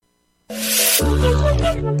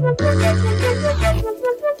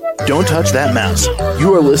Don't touch that mouse.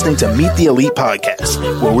 You are listening to Meet the Elite Podcast,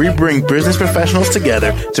 where we bring business professionals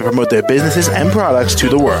together to promote their businesses and products to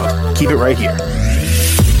the world. Keep it right here.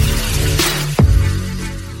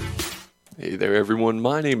 Hey there, everyone.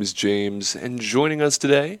 My name is James, and joining us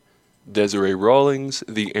today, Desiree Rawlings,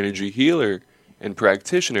 the energy healer and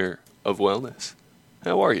practitioner of wellness.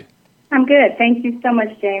 How are you? I'm good. Thank you so much,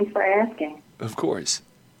 James, for asking. Of course.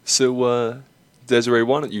 So, Desiree,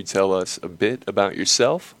 why don't you tell us a bit about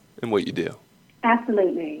yourself and what you do?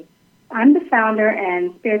 Absolutely. I'm the founder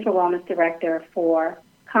and spiritual wellness director for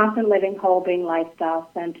Confident Living Whole Being Lifestyle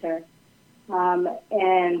Center. And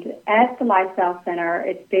at the Lifestyle Center,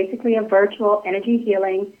 it's basically a virtual energy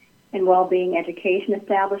healing and well-being education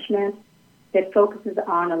establishment that focuses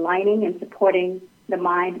on aligning and supporting the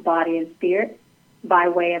mind, body, and spirit by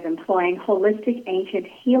way of employing holistic ancient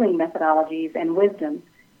healing methodologies and wisdom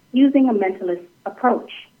using a mentalist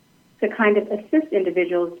approach to kind of assist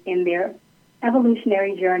individuals in their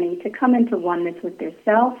evolutionary journey to come into oneness with their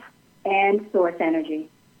self and source energy,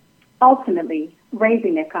 ultimately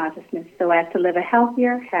raising their consciousness so as to live a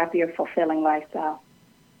healthier, happier, fulfilling lifestyle.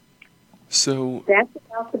 So that's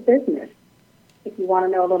about the business. If you want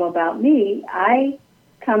to know a little about me, I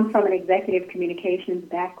come from an executive communications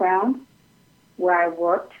background where I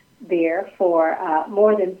worked there for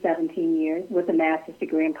more than 17 years with a master's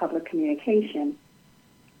degree in public communication.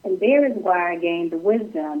 And there is where I gained the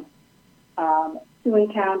wisdom to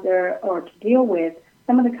encounter or to deal with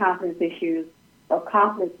some of the confidence issues or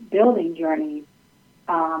confidence building journeys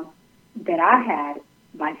that I had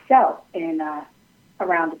myself in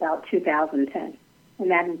around about 2010.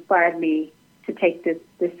 And that inspired me to take this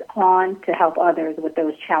on to help others with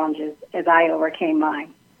those challenges as I overcame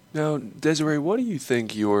mine. Now, Desiree, what do you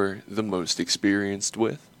think you're the most experienced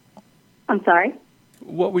with? I'm sorry?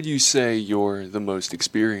 What would you say you're the most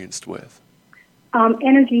experienced with?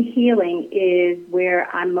 Energy healing is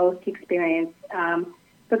where I'm most experienced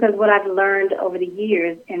because what I've learned over the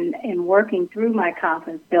years in working through my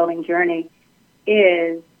confidence building journey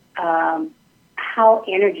is how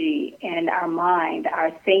energy and our mind,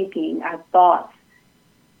 our thinking, our thoughts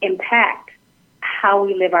impact how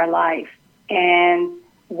we live our life and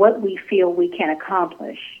what we feel we can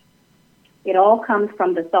accomplish. It all comes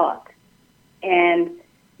from the thought. And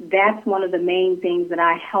that's one of the main things that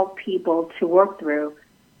I help people to work through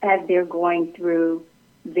as they're going through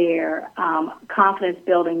their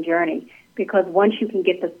confidence-building journey. Because once you can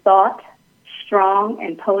get the thought strong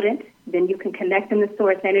and potent, then you can connect in the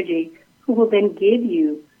source energy, who will then give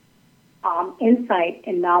you insight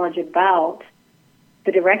and knowledge about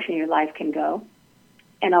the direction your life can go,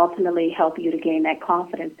 and ultimately help you to gain that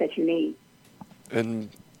confidence that you need.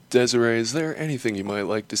 And Desiree, is there anything you might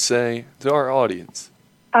like to say to our audience?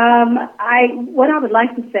 What I would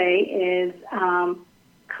like to say is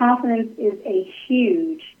confidence is a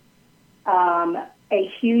huge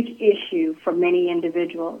issue for many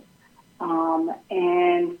individuals.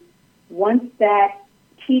 And once that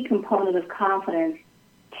key component of confidence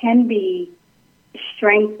can be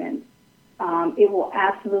strengthened, it will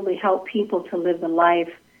absolutely help people to live the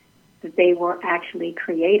life that they were actually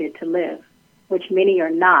created to live, which many are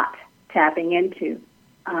not tapping into.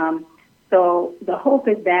 So the hope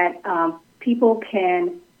is that people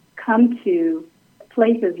can come to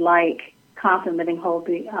places like Confident Living Whole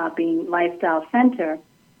Being Lifestyle Center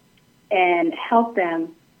and help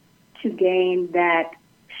them to gain that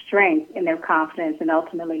strength in their confidence and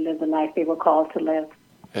ultimately live the life they were called to live.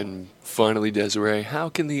 And finally, Desiree, how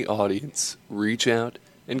can the audience reach out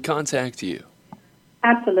and contact you?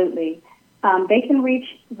 Absolutely. They can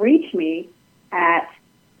reach me at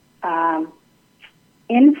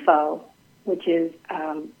info, which is,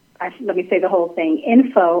 let me say the whole thing,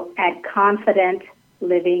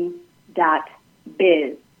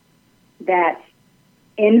 info@confidentliving.biz. That's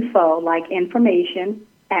info, like information,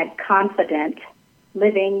 at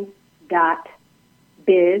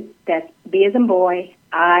confidentliving.biz. That's B as in boy,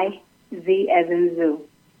 I, Z as in zoo.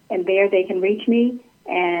 And there they can reach me,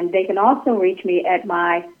 and they can also reach me at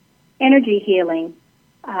my energy healing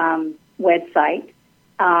website,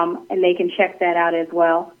 and they can check that out as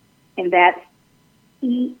well. And that's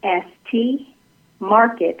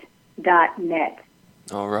estmarket.net.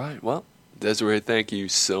 All right. Well, Desiree, thank you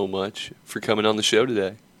so much for coming on the show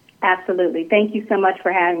today. Absolutely. Thank you so much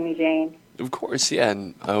for having me, James. Of course, yeah,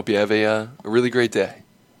 and I hope you have a really great day.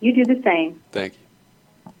 You do the same. Thank you.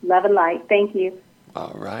 Love and light. Thank you.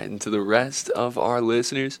 All right, and to the rest of our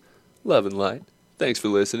listeners, love and light. Thanks for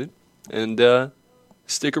listening, and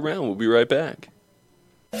stick around. We'll be right back.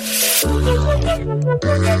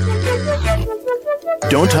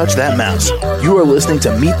 Don't touch that mouse. You are listening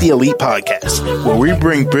to Meet the Elite Podcast, where we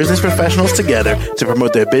bring business professionals together to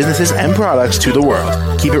promote their businesses and products to the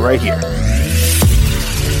world. Keep it right here.